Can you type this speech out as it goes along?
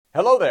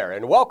Hello there,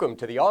 and welcome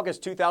to the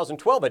August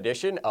 2012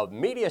 edition of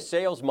Media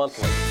Sales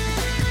Monthly.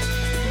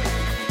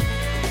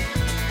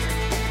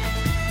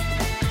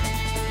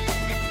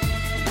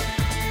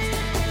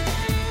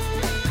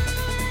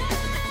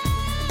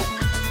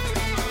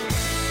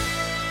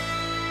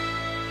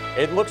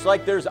 It looks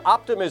like there's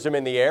optimism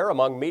in the air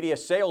among media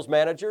sales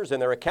managers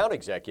and their account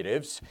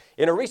executives.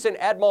 In a recent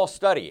AdMall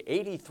study,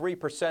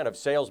 83% of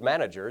sales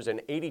managers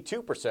and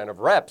 82% of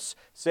reps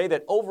say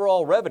that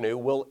overall revenue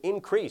will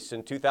increase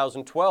in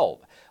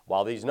 2012.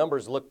 While these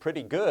numbers look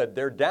pretty good,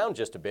 they're down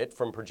just a bit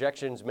from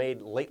projections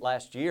made late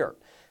last year.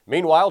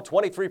 Meanwhile,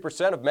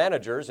 23% of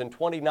managers and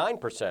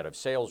 29% of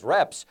sales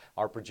reps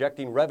are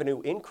projecting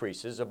revenue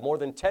increases of more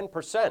than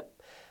 10%.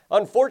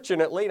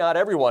 Unfortunately, not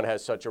everyone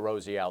has such a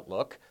rosy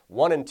outlook.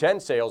 1 in 10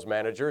 sales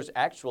managers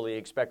actually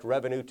expect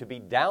revenue to be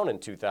down in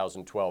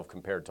 2012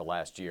 compared to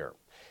last year.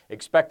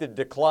 Expected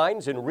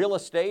declines in real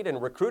estate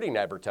and recruiting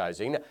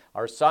advertising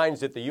are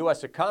signs that the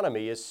U.S.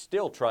 economy is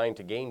still trying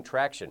to gain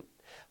traction.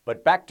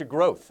 But back to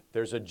growth,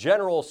 there's a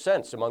general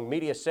sense among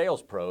media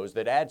sales pros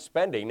that ad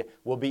spending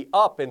will be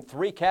up in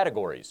 3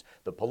 categories.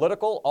 The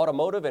political,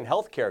 automotive, and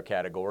healthcare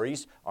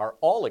categories are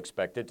all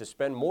expected to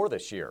spend more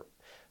this year.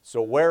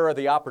 So where are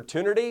the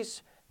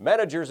opportunities?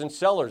 Managers and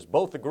sellers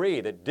both agree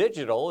that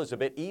digital is a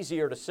bit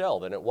easier to sell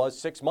than it was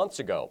 6 months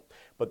ago.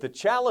 But the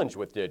challenge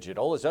with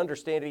digital is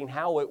understanding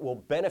how it will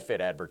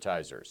benefit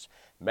advertisers.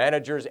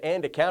 Managers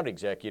and account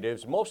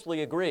executives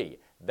mostly agree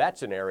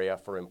that's an area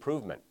for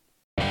improvement.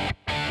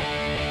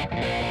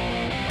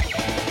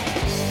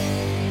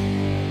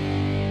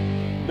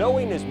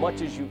 Knowing as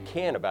much as you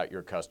can about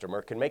your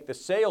customer can make the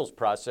sales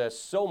process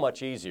so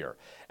much easier.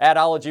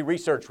 Adology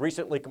Research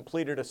recently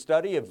completed a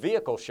study of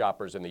vehicle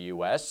shoppers in the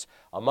U.S.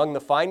 Among the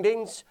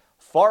findings,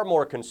 far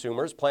more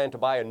consumers plan to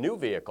buy a new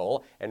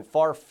vehicle and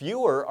far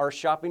fewer are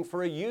shopping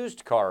for a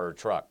used car or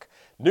truck.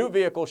 New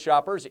vehicle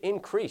shoppers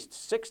increased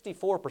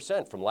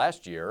 64% from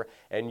last year,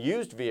 and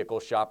used vehicle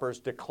shoppers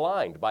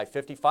declined by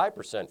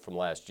 55% from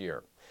last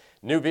year.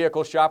 New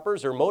vehicle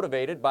shoppers are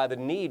motivated by the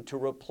need to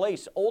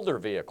replace older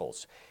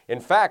vehicles. In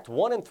fact,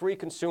 1 in 3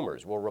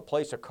 consumers will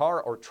replace a car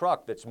or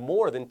truck that's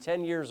more than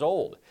 10 years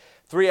old.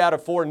 3 out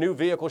of 4 new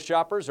vehicle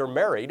shoppers are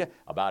married.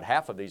 About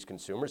half of these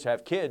consumers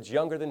have kids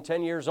younger than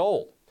 10 years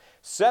old.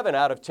 7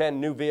 out of 10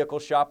 new vehicle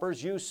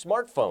shoppers use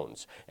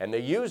smartphones, and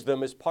they use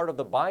them as part of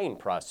the buying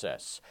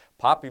process.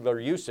 Popular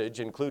usage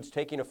includes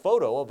taking a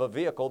photo of a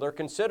vehicle they're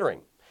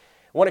considering.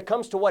 When it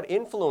comes to what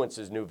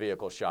influences new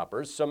vehicle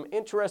shoppers, some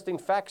interesting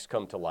facts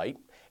come to light.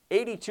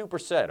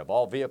 82% of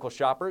all vehicle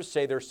shoppers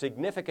say their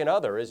significant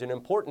other is an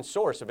important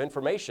source of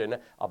information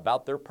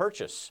about their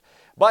purchase.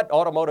 But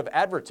automotive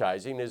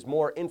advertising is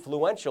more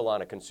influential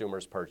on a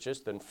consumer's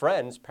purchase than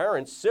friends,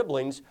 parents,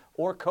 siblings,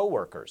 or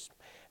coworkers.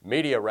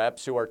 Media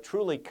reps who are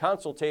truly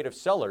consultative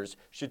sellers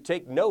should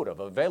take note of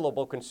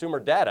available consumer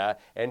data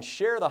and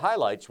share the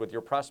highlights with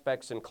your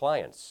prospects and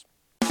clients.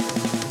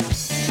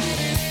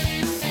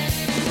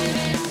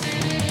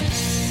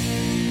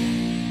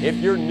 If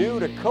you're new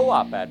to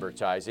co-op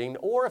advertising,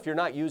 or if you're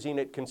not using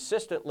it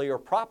consistently or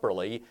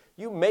properly,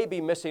 you may be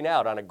missing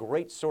out on a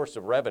great source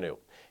of revenue.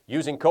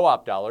 Using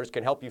co-op dollars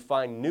can help you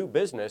find new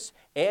business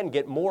and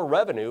get more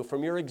revenue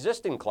from your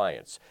existing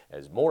clients,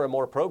 as more and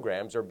more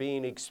programs are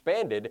being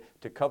expanded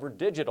to cover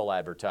digital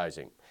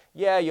advertising.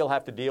 Yeah, you'll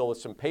have to deal with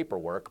some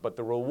paperwork, but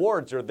the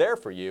rewards are there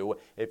for you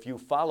if you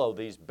follow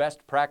these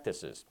best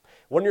practices.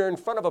 When you're in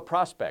front of a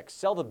prospect,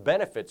 sell the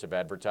benefits of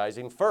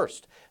advertising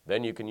first.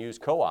 Then you can use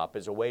co-op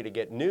as a way to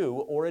get new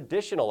or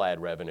additional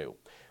ad revenue.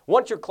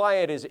 Once your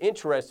client is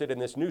interested in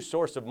this new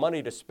source of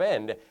money to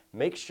spend,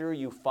 make sure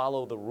you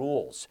follow the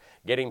rules.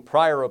 Getting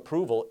prior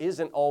approval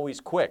isn't always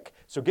quick,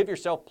 so give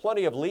yourself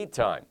plenty of lead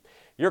time.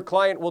 Your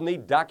client will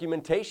need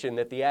documentation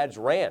that the ads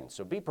ran,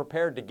 so be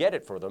prepared to get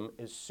it for them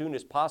as soon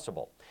as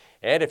possible.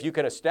 And if you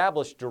can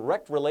establish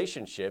direct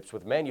relationships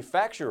with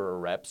manufacturer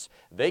reps,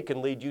 they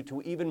can lead you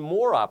to even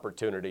more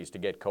opportunities to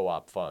get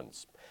co-op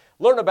funds.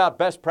 Learn about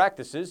best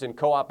practices in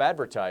co-op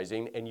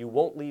advertising, and you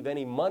won't leave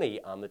any money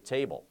on the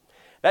table.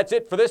 That's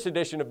it for this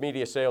edition of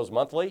Media Sales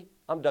Monthly.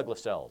 I'm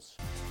Douglas Sells.